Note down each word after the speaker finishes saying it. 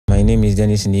name is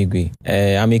Denilson Igwe.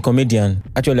 I'm a comedian.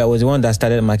 Actually, I was the one that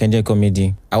started Mackenzie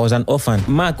Comedy. I was an orphan.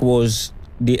 Mark was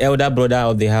the elder brother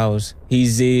of the house.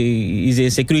 He's a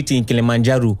security in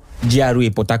Kilimanjaro, GRA,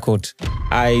 Port Harcourt.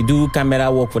 I do camera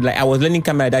work for, I was learning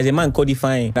camera. There's a man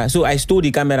codifying. So I stole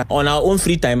the camera. On our own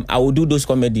free time, I will do those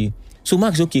comedy. So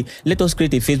Mark's okay, let us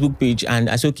create a Facebook page, and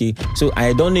I said okay. So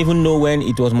I don't even know when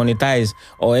it was monetized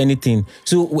or anything.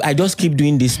 So I just keep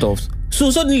doing this stuff.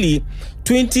 So suddenly,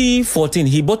 2014,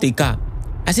 he bought a car.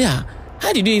 I said,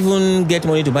 how did you even get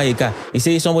money to buy a car? He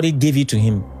said somebody gave it to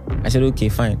him. I said, okay,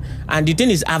 fine. And the thing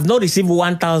is, I've not received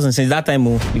 1,000 since that time,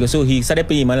 because so he started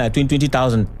paying me like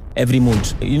 20,000 every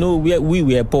month. You know, we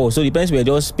were poor, so the parents were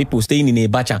just people staying in a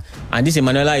bacha. And this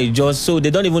Emanuela is just, so they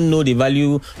don't even know the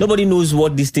value. Nobody knows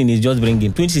what this thing is just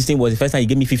bringing. 2016 was the first time he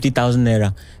gave me 50,000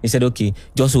 naira. He said, okay,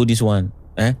 just hold this one.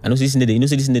 I know this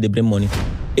they bring money.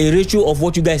 A ratio of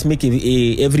what you guys make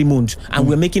every month, and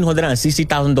we're making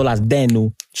 $160,000 then.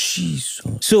 No, Jesus.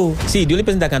 So see, the only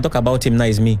person that can talk about him now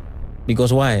is me,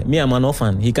 because why? Me, I'm an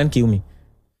orphan. He can't kill me.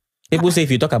 People say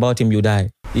if you talk about him, you die.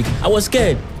 I was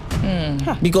scared.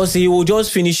 Because he will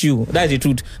just finish you. That is the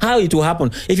truth. How it will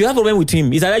happen? If you have a problem with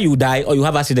him, it's either you die or you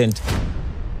have accident.